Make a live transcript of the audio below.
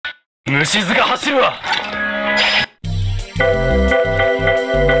虫図が走るわ。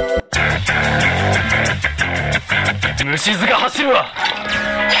虫図が走るわ。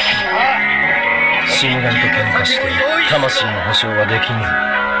死神と喧嘩して魂の保証はできんぞ。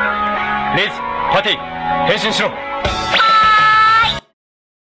リズ、パティ、変身しろ。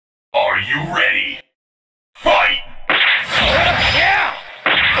Are you ready? Fight!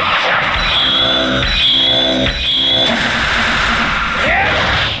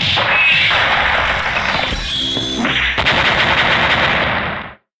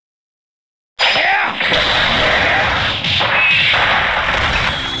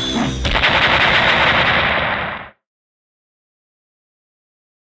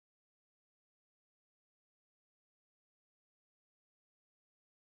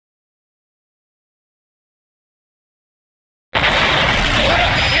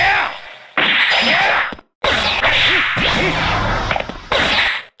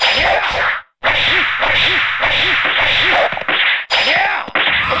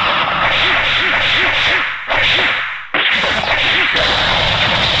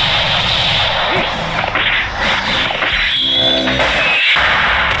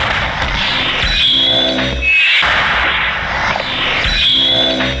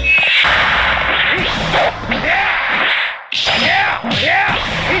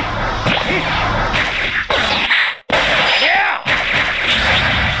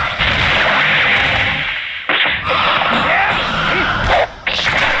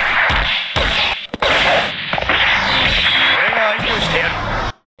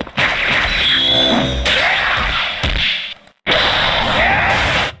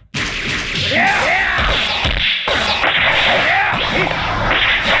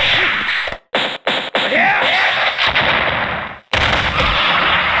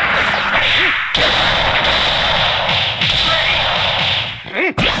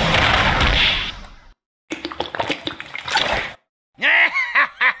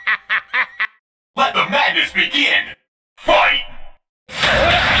 Let the madness begin! Fight!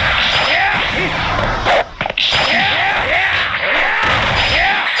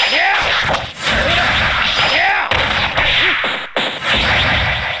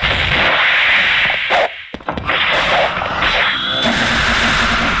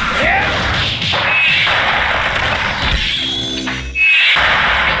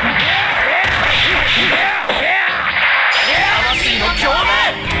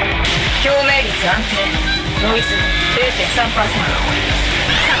ノイズ 0.3%。3、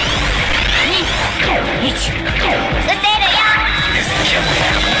2、1。撃てるよ。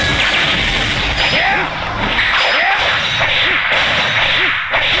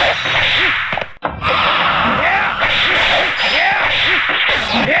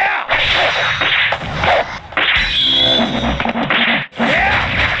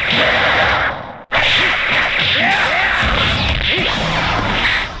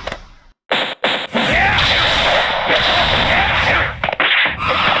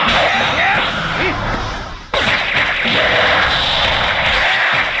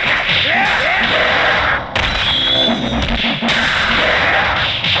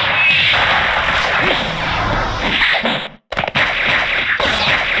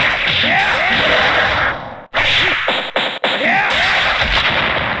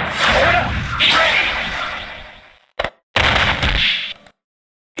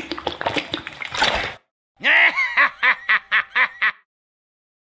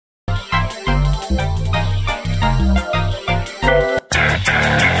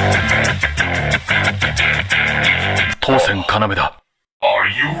当選要だ。Are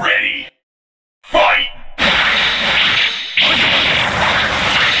you ready? Fight!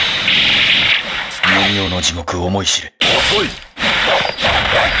 人形の地獄思い知れ。遅い。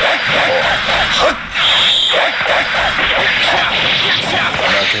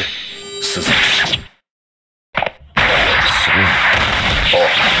泣け、鈴木。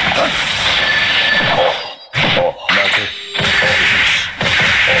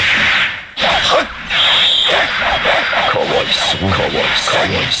かわいそう。かわ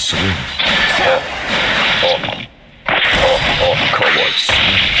いそう。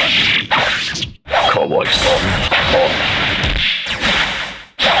かわいそう。かわいそう。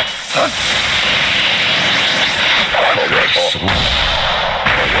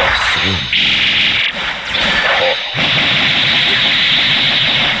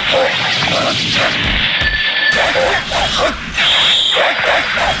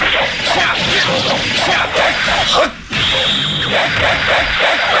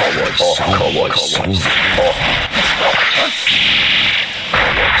かわいそう。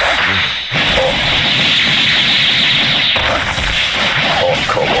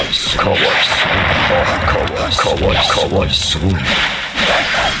かわいそう。かわいそうに。かわいそうに。か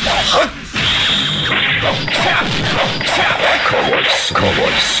わい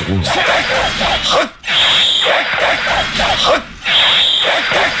そうに。か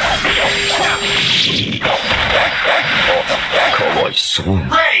わいそうに。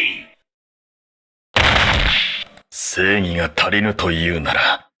正義が足りぬというな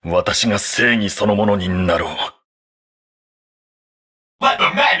ら、私が正義そのものになろう。Let the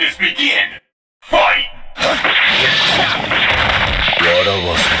madness begin! Fight! 笑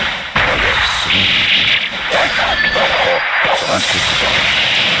わせ。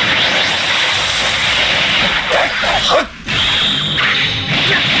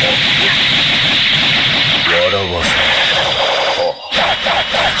笑わせ。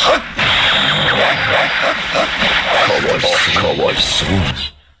かわいそう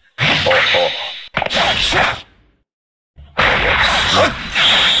に。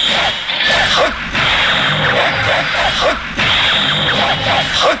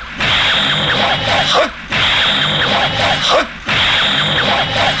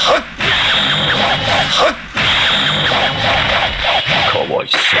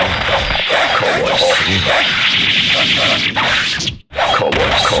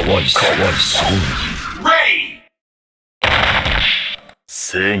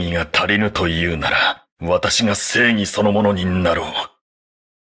正義が足りぬというなら、私が正義そのものになろう。オ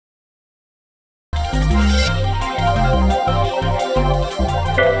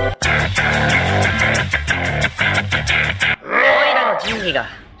イラの神器が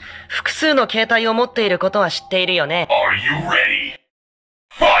複数の形態を持っていることは知っているよね。Are you ready?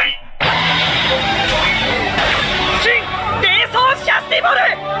 Fight! 新霊装シャスティボル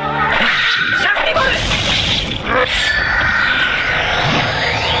シャスティボル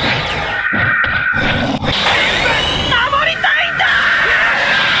守りたいんだ。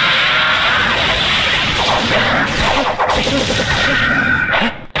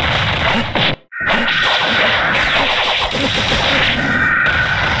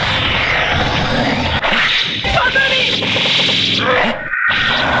バカに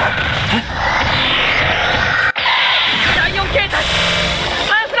第4形態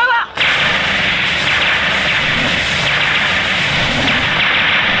サンフラワー。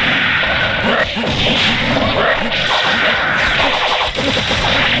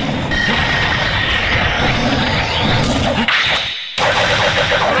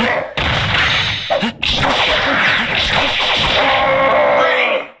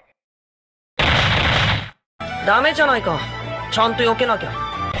ダメじゃないか。ちゃんと避けなきゃ。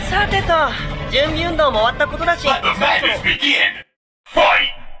さてと、準備運動も終わったことだし、 Let the madness begin!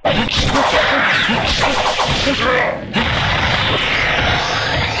 Fight! も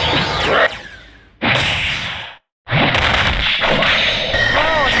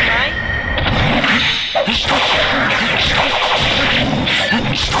うお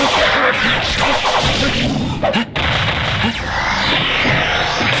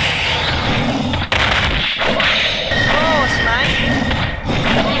しまい。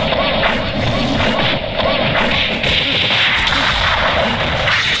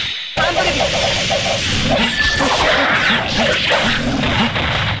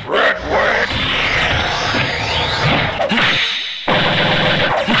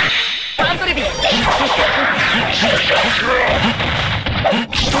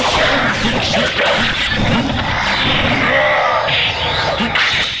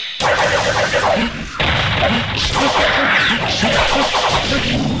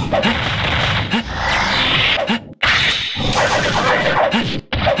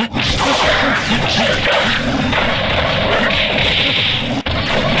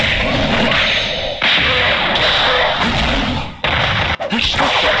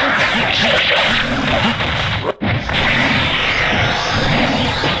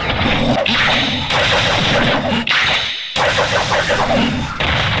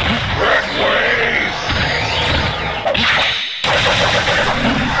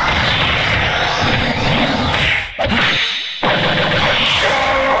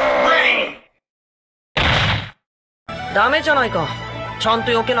ダメじゃないか。ちゃん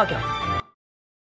と避けなきゃ。